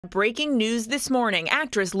Breaking news this morning.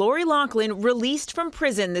 Actress Loughlin released from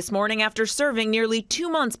prison this morning after serving nearly 2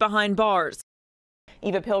 months behind bars.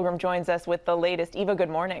 Eva Pilgrim joins us with the latest. Eva, good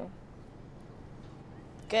morning.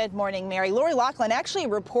 Good morning, Mary. Loughlin actually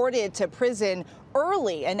reported to prison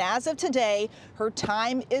early, and as of today, her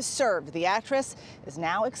time is served. The actress is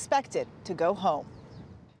now expected to go home.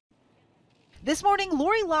 This morning,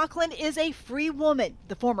 Loughlin is a free woman.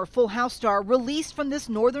 The former Full House star released from this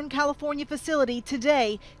Northern California facility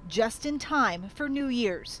today, just in time for New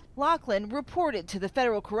Year's. Loughlin reported to the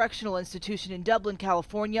Federal Correctional Institution in Dublin,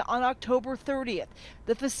 California on October 30th.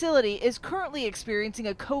 The facility is currently experiencing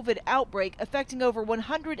a COVID outbreak affecting over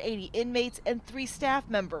 180 inmates and 3 staff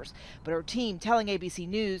members. But her team telling ABC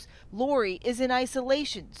News, Lori is in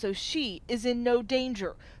isolation, so she is in no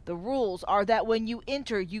danger. The rules are that when you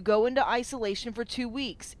enter, you go into isolation for 2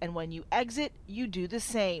 weeks, and when you exit, you do the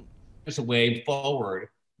same. There's a way forward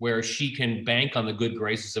where she can bank on the good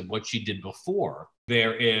graces of what she did before.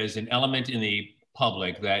 There is an element in the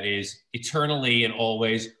public that is eternally and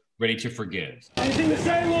always ready to forgive. Anything to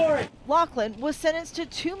say, Lori? Loughlin was sentenced to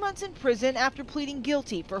 2 months in prison after pleading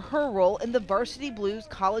guilty for her role in the Varsity Blues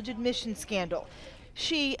college admission scandal.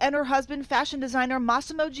 She and her husband, fashion designer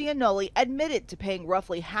Massimo Giannoli, admitted to paying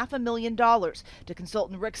roughly $500,000 to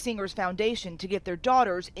consultant Rick Singer's foundation to get their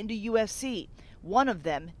daughters into UFC. One of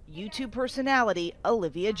them, YouTube personality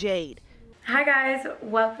Olivia Jade. Hi guys,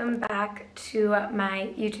 welcome back to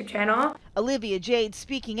my YouTube channel. Olivia Jade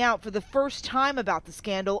speaking out for the first time about the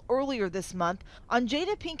scandal earlier this month on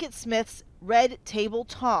Jada Pinkett Smith's Red Table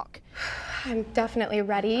Talk. I'm definitely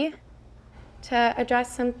ready to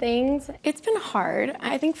address some things. It's been hard,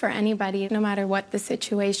 I think, for anybody, no matter what the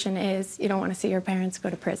situation is. You don't want to see your parents go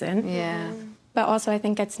to prison. Yeah. But also I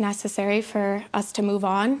think it's necessary for us to move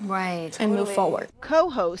on and move forward.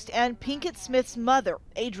 Co-host and Pinkett Smith's mother,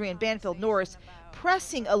 Adrienne Banfield Norris,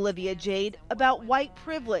 pressing Olivia Jade about white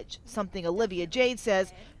privilege, something Olivia Jade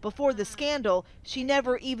says before the scandal she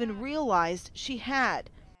never even realized she had.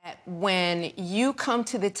 When you come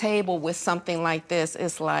to the table with something like this,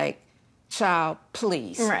 it's like, child,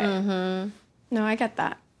 please. Right. No, I get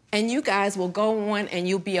that. And you guys will go on and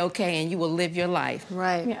you'll be okay and you will live your life.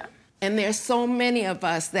 Right. Yeah. And there's so many of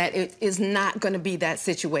us that it is not going to be that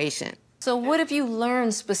situation. So what have you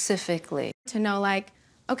learned specifically? To know, like,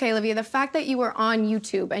 okay, Olivia, the fact that you were on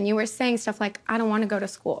YouTube and you were saying stuff like, I don't want to go to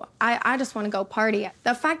school, I just want to go party.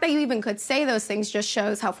 The fact that you even could say those things just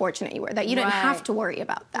shows how fortunate you were, that you didn't have to worry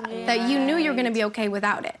about that, that you knew you were going to be okay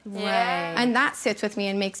without it. Right. And that sits with me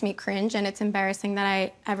and makes me cringe, and it's embarrassing that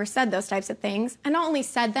I ever said those types of things. I not only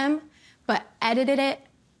said them, but edited it,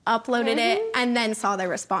 uploaded it, and then saw their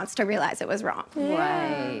response to realize it was wrong.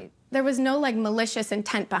 Right. There was no, like, malicious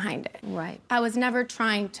intent behind it. Right. I was never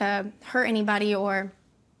trying to hurt anybody or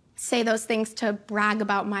say those things to brag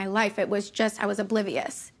about my life. It was just, I was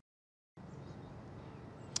oblivious.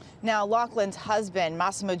 Now, Loughlin's husband,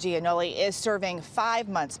 Massimo Giannoli, is serving 5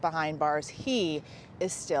 months behind bars. He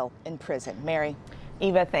is still in prison. Mary.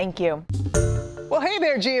 Eva, thank you. Well, hey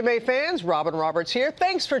there, GMA fans. Robin Roberts here.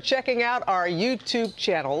 Thanks for checking out our YouTube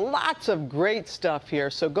channel. Lots of great stuff here.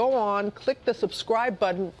 So go on, click the subscribe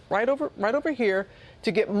button right over here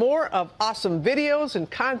to get more of awesome videos and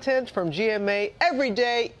content from GMA every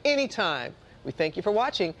day, anytime. We thank you for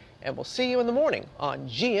watching, and we'll see you in the morning on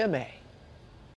GMA.